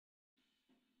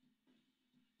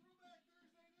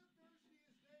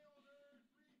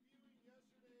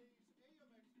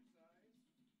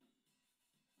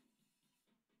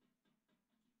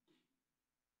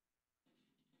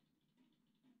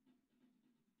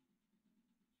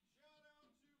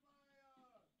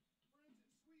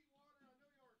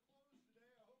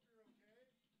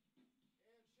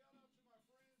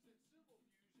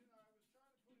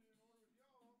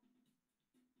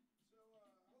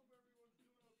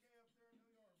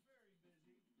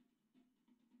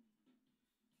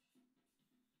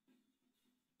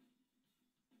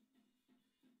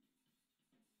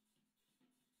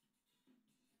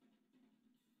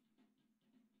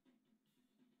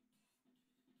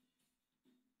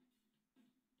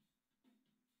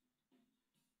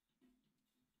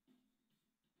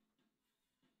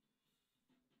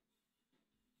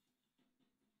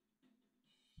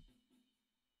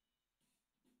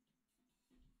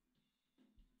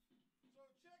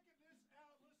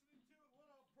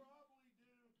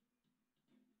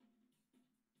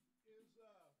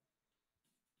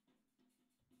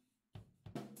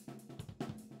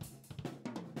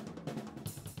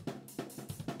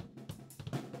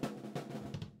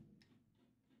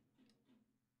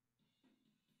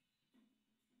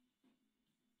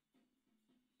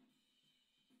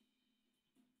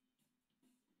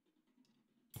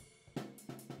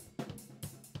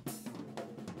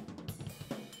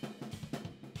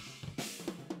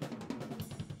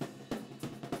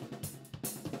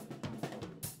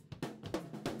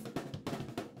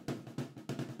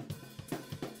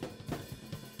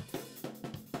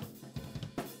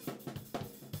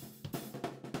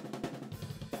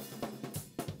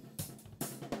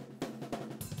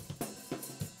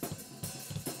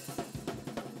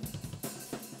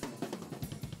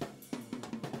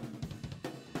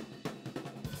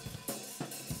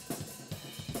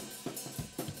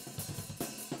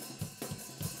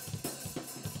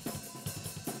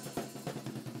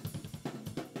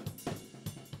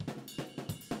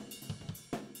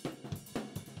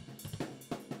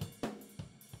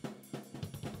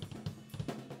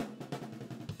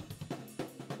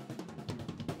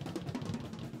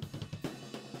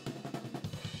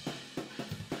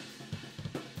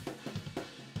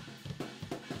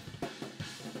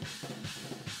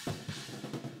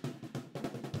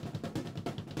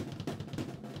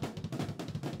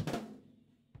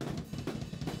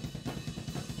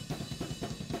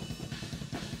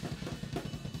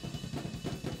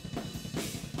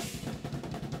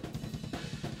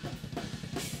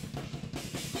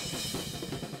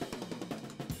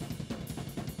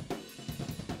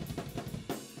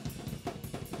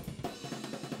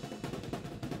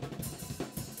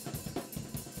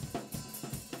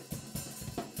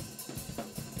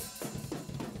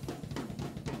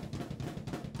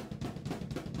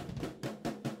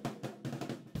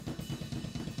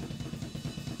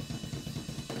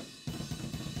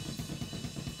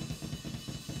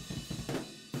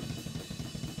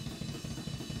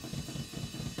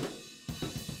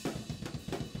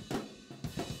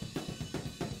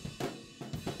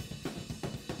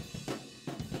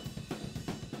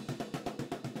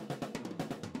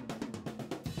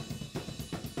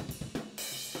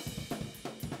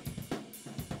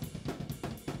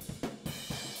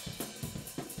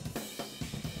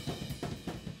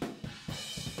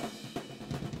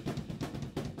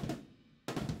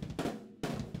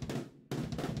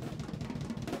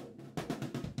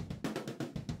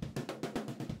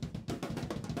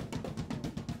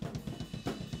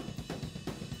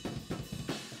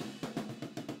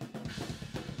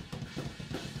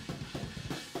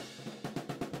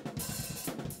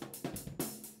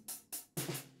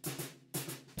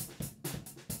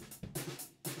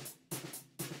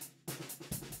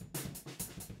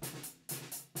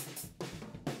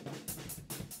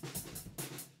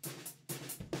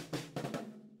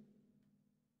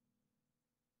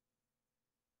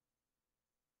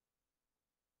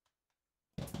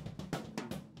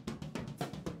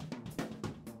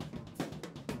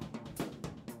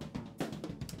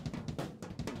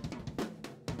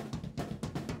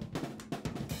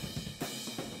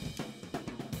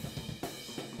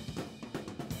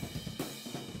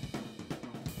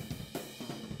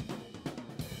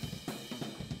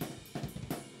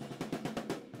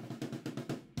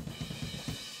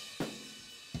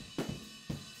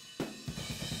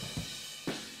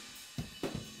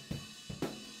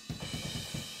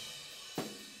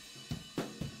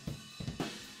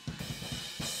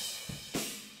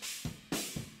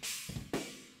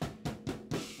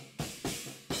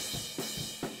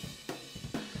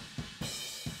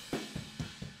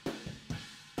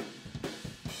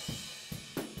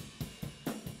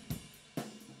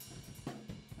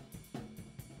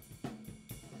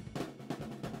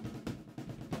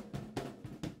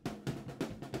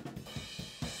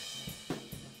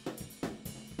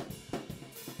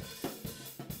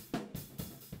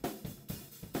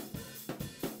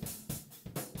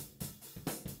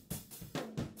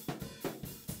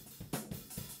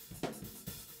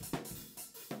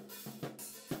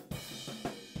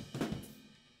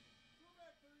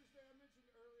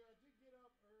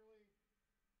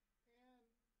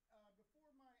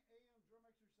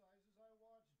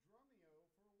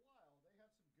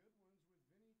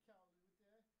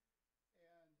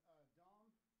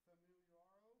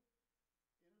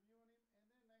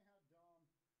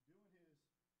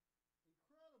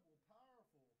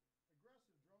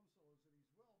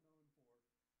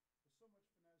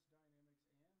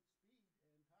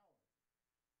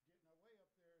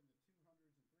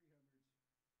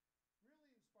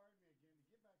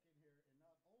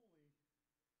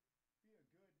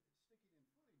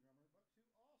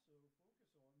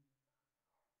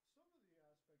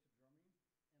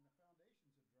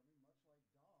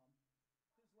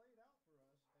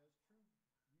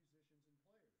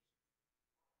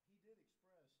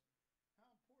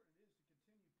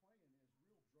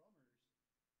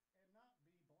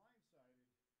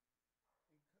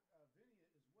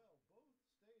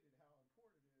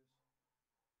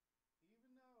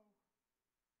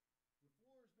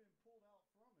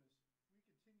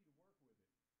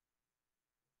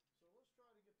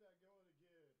that going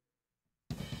again.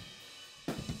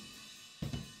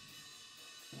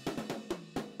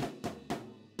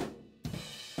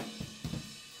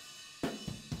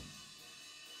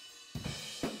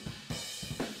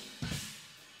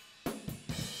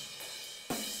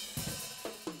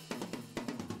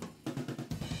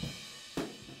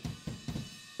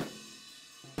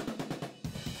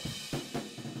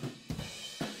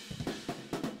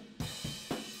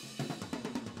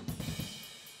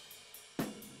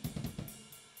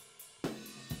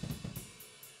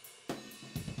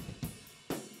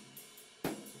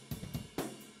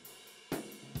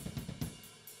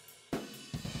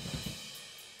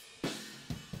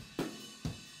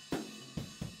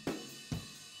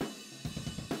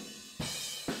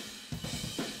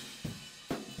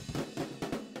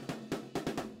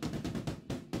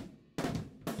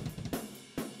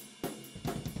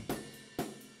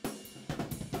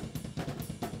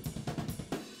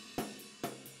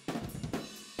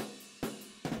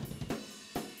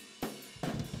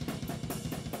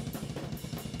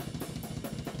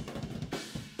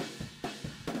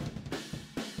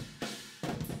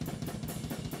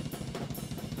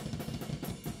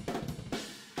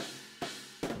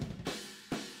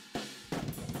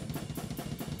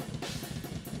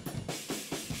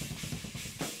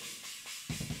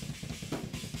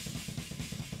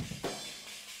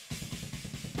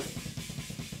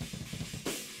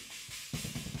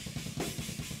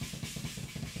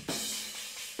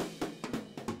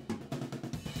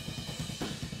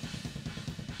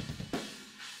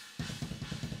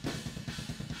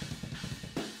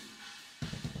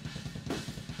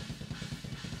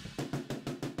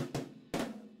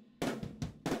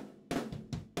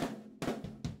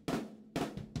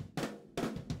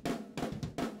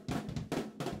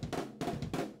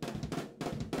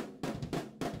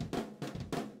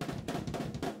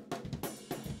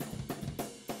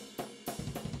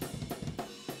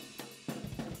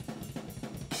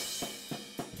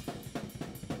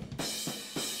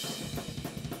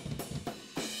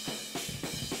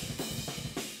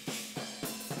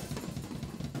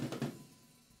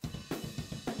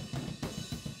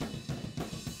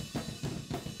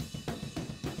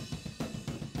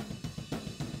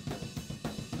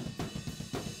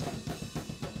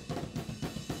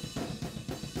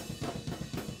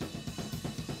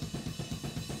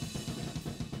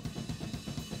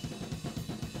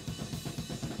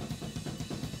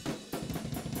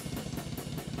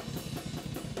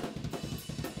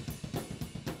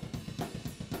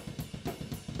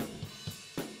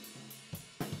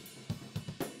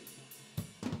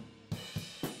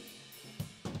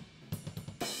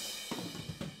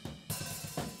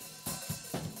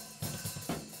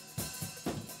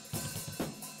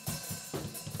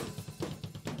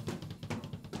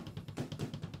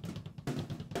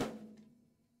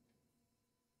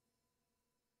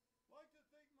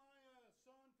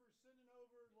 Son for sending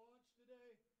over lunch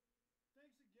today.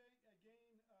 Thanks again,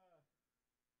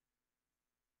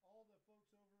 all the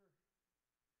folks over at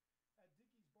Dickie's Barbecue. I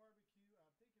think it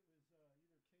was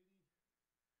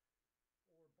either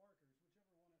Katie or Barker's,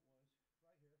 whichever one it was,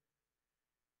 right here. Thanks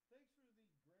for the great chicken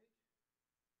and brisket and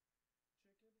sides.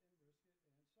 The spinach,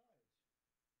 cheese,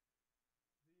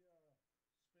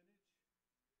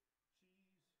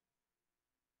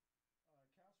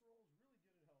 casserole is really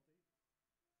good and healthy.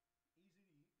 Easy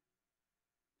to eat,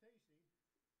 tasty,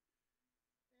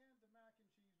 and the mac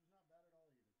and cheese was not bad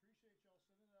at all either. Appreciate y'all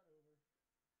sending that over.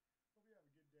 Hope you have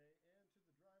a good day.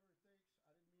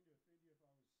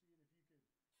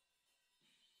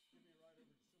 And to the driver,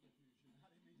 thanks. I didn't mean to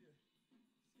offend you if I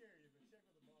was seeing if you could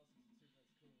give me a ride over to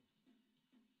Silver Fusion. I didn't mean to scare you, but check with the bosses and see if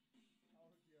that's cool. I'll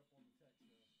hook you up on the text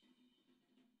though.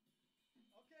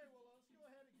 Okay, well, let's go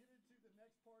ahead and get into the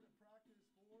next part of practice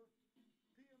for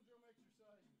PM drum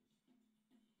exercises.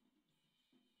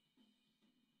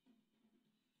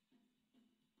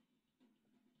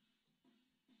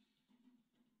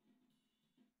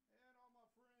 And all my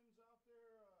friends out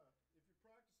there, if you're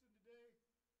practicing today,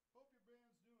 hope your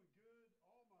band's doing good.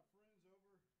 All my friends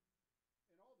over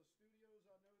in all the studios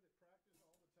I know that practice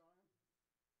all the time.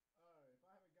 If I haven't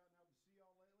gotten out to see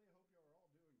y'all lately, I hope y'all are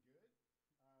all doing good.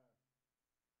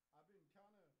 I've been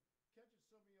kind of catching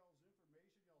some of y'all's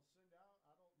information y'all send out.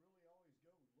 I don't really always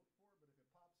go look for it, but if it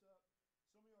pops up,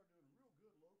 some of y'all are doing real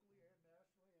good locally and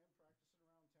nationally and practicing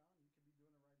around town. You could be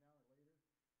doing it right now or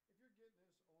later. If you're getting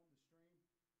this on the stream,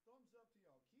 thumbs up to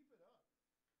y'all. Keep it up.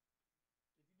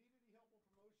 If you need any help or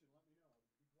promotion, let me know.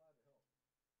 I'd be glad to help.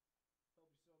 Help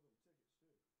you sell little tickets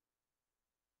too. Be a promotion.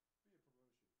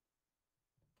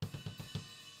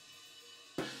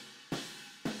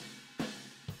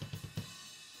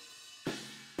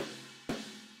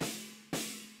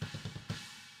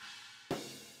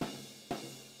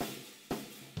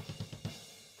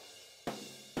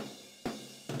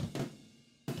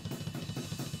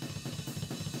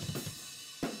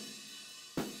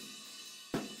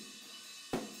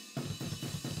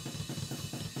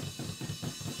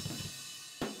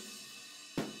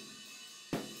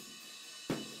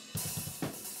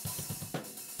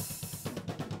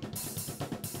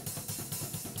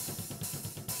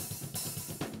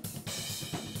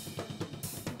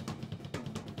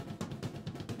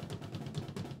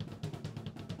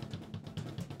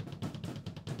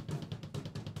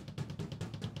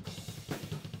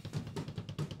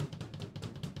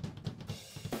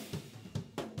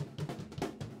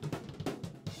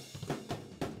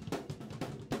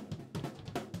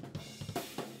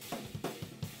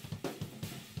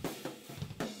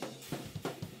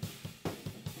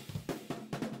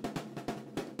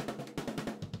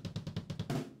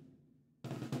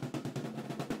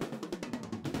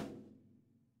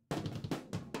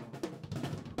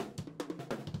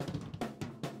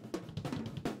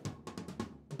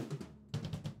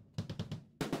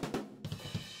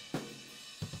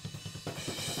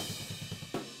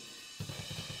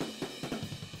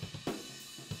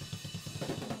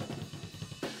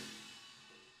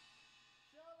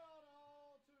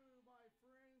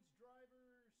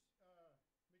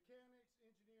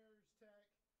 Tech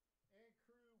and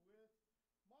crew with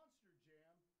Monster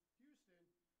Jam Houston.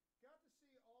 Got to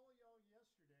see all of y'all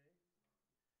yesterday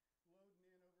loading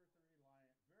in over at the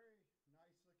Reliant. Very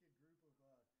nice looking group of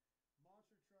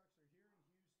monster trucks are here in Houston at, I believe it is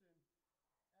called the Reliant, if I'm wrong. It used to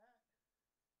be the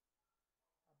Astrodome, and I think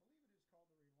it is now the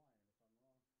Reliant. It looks so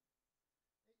cool.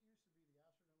 Seeing all the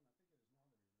trucks out there kind of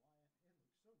nestling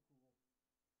with their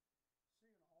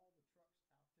noses out or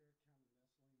their skins on,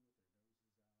 it just looks so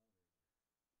cool.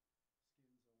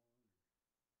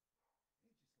 It's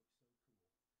an exciting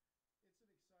moment.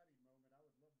 I would love to be playing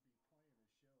a show out there at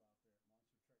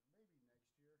Monster Truck.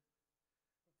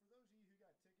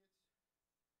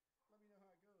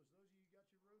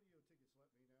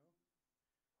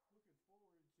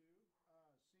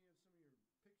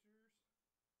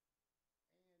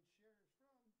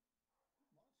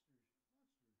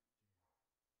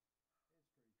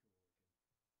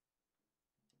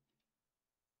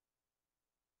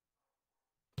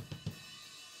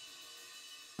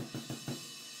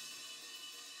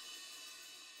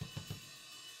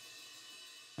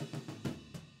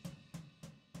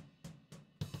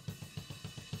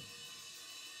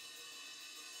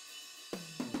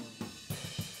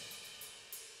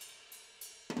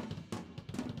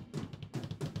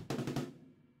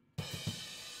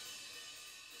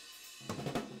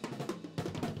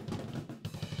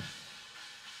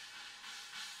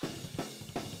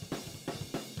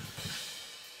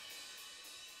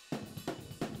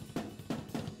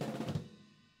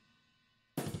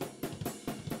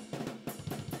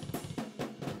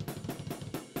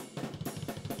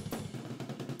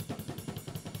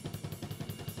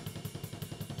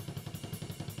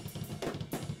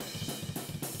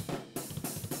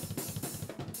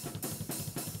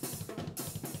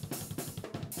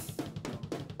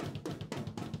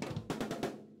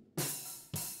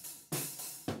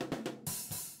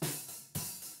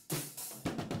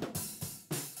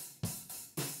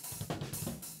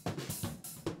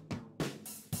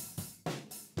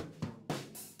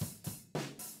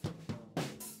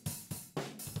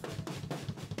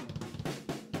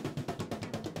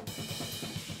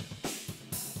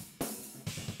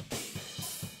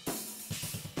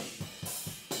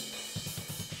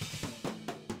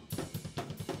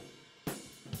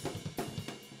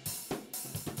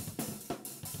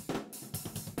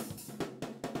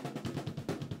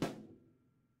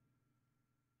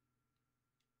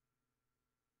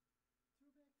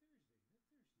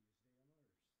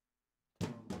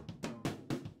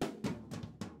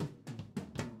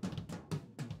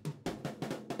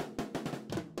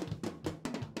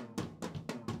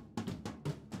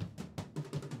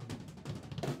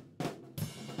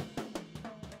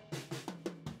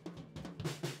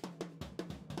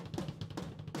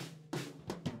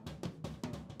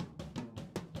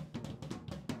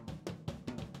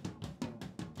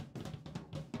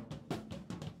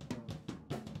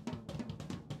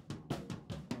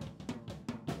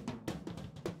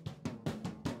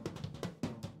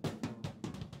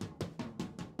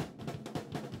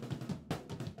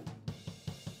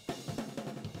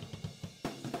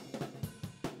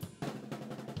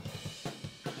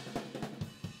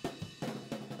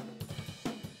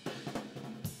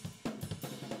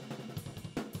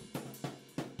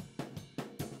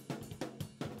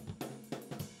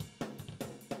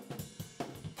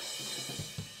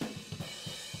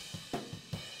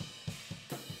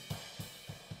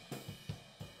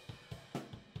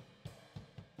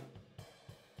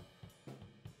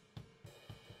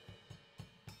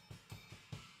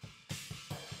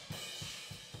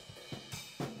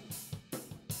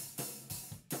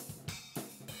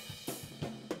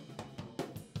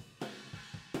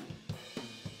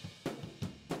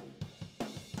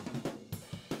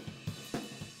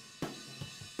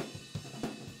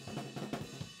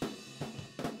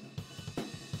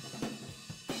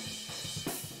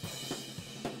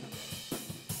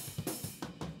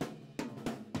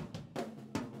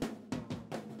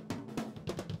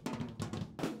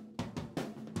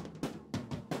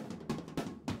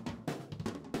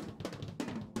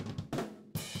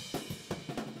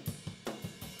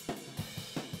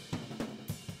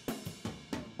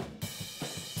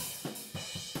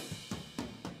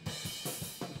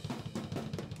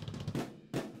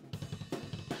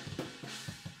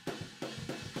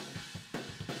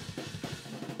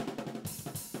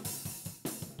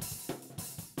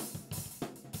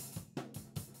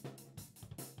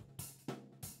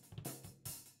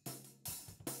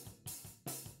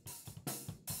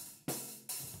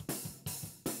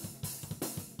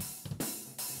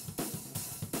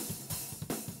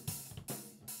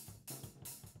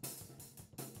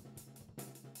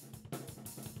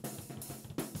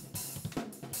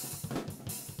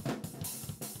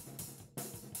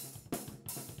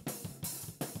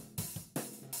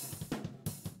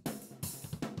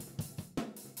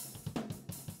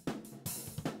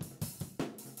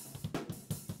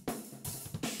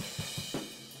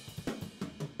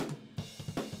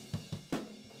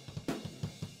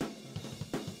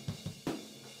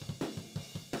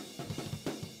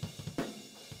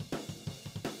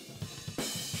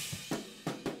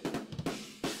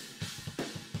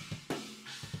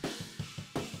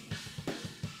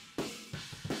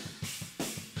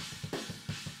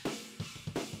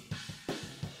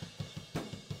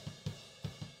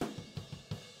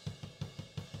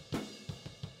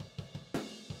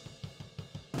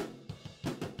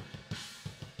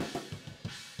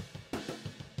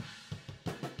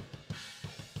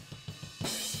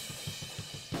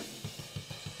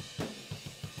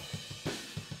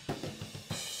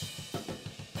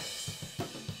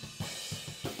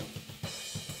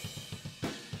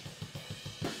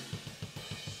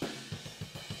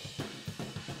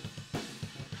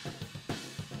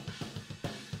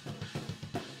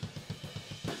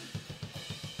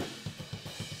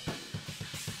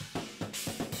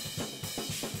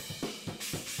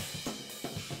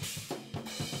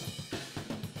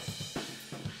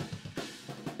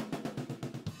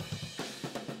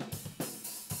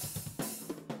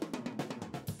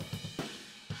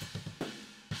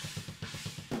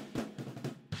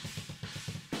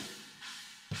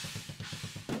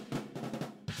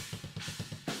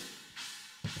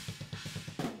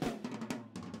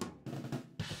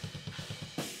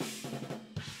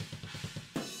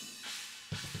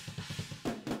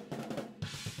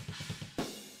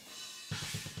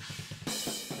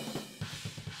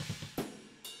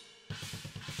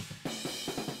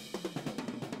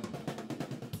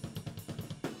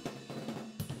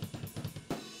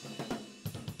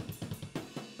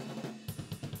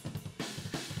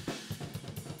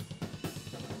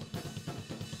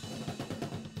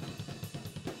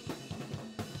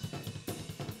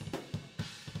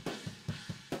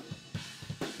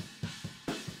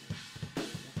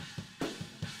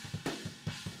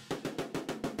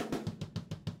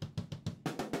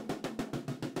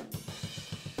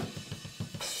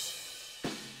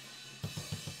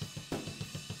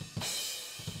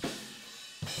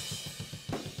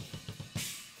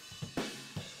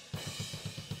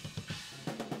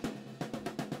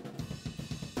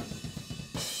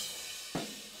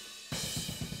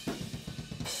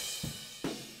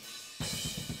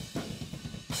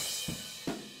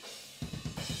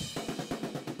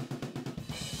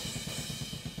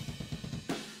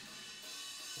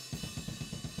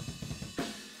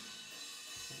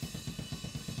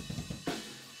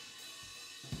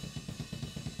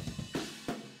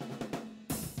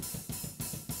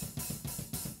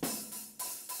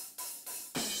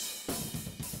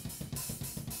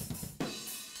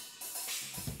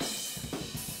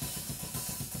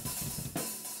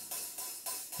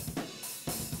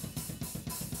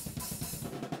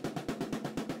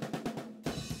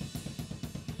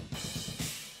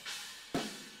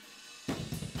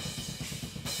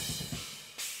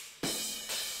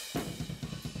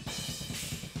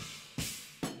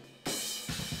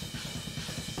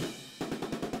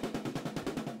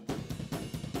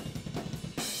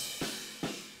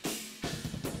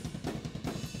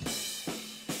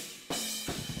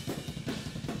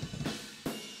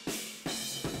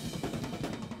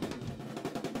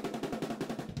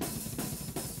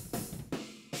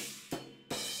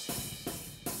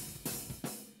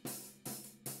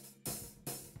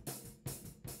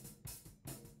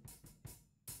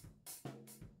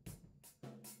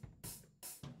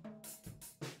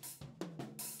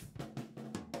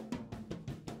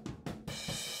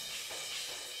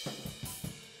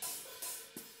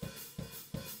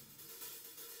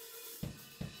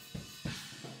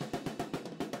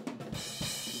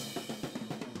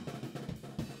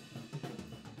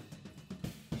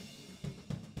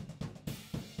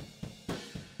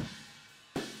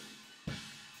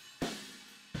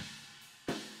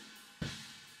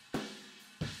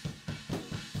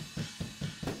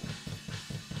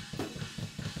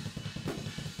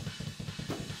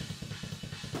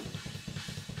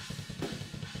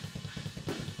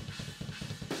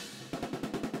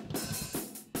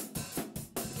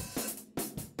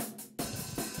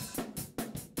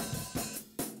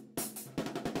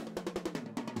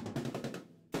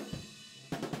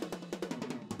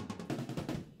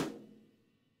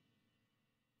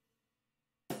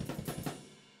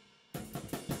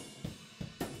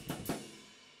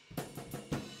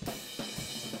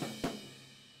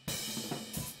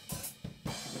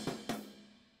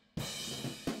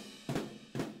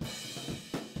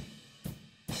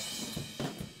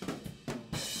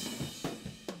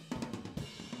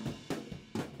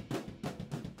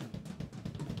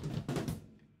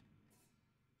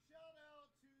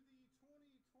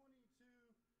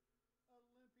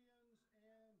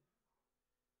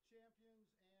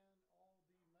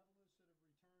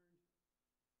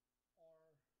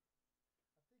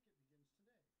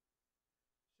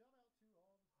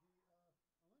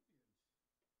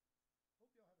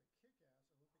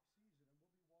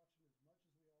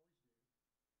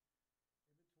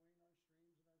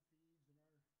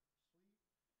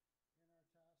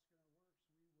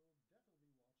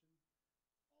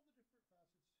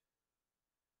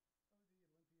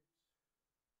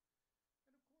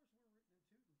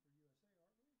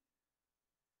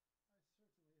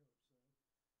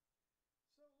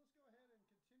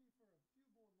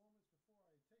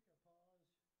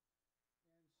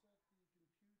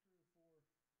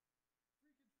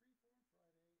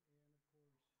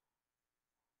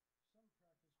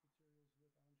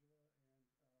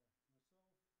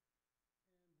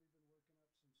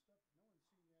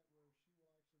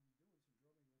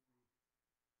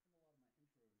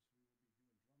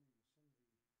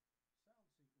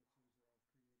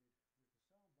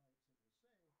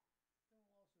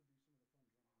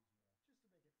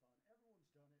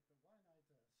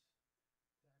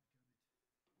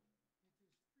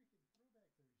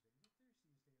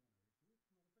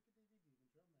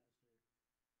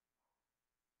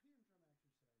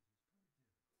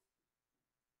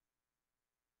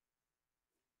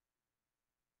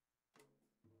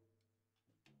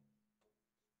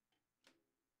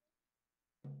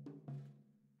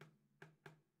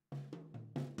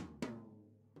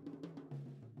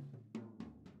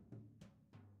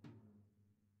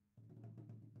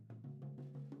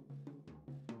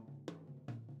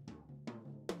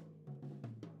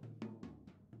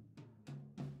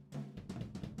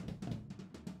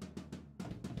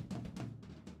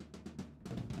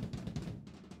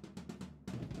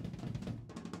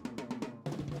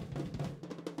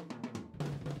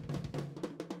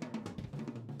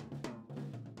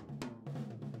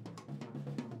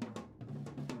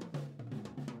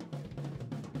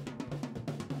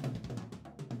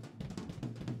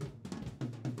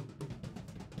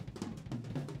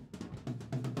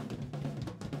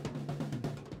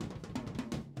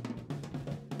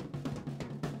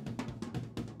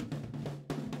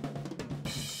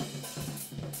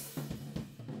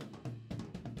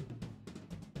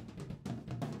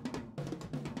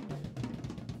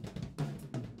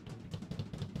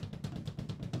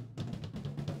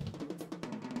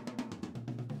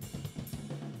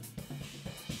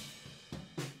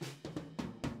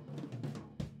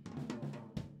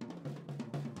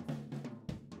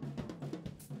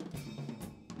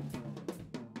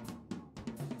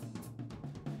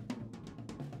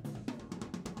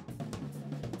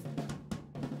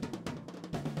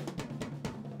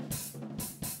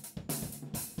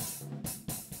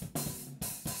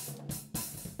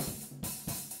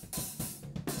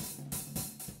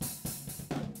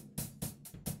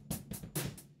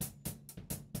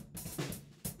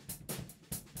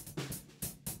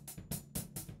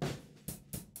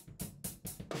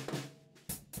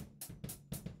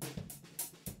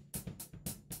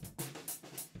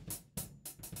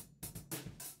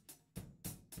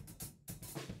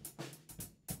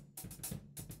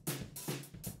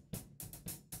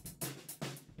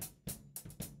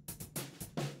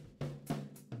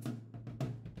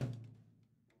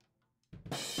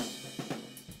 Thank you.